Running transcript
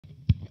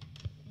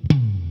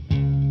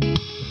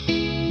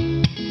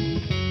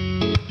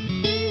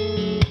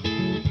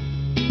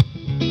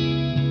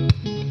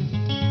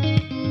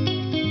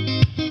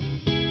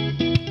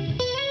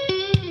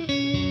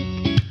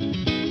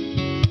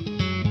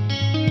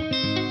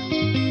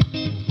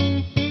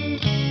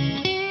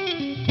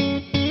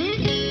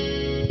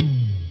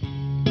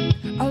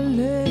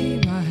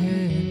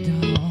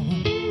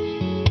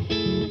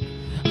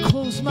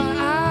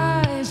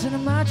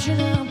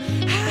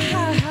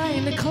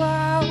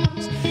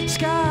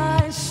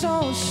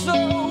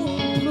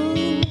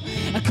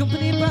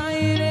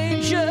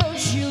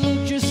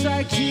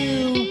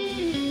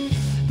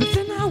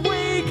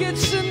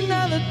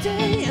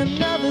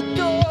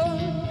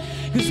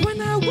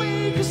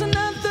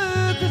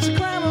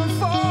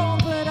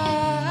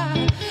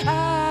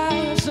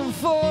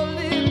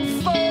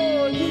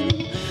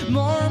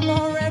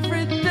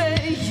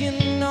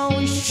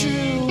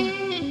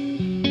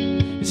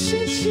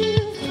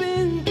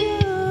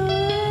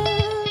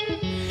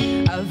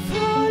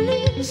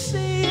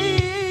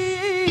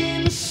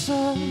see the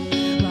sun.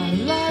 My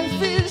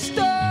life is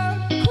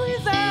dark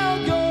without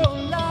your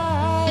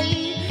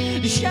light.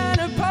 You shine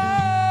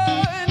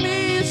upon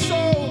me so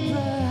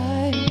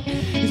bright.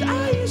 'Cause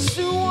I used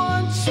to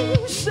want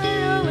to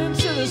sail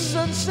into the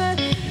sunset.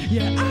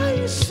 Yeah, I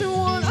used to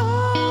want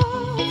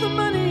all the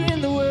money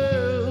in the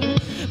world,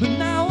 but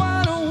now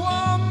I don't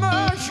want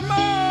much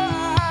more.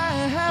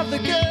 I have the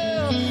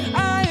girl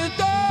I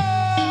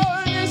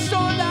adore, and it's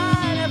all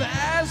I ever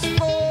asked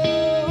for.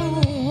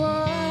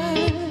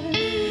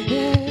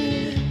 Yeah.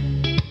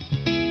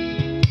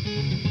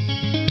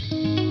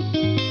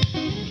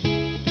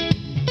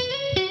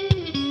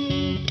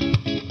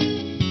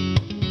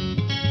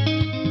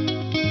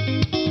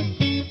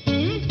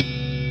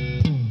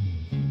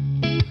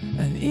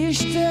 And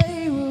each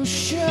day will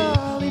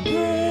surely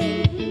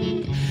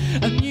bring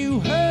a new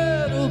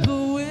hurdle,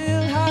 but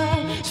we'll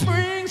have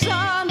springs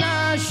on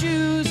our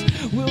shoes.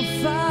 We'll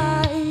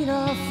fight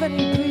off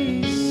any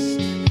beast,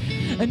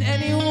 and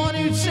anyone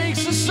who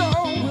takes us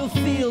on will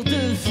feel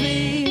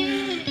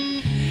defeat.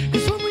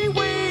 'Cause when we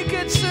wake,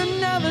 it's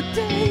another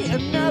day,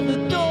 another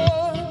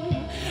dawn.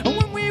 And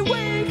when we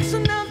wake, it's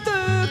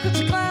another to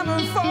climb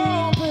and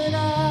fall. But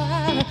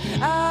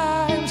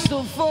I'm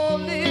still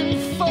falling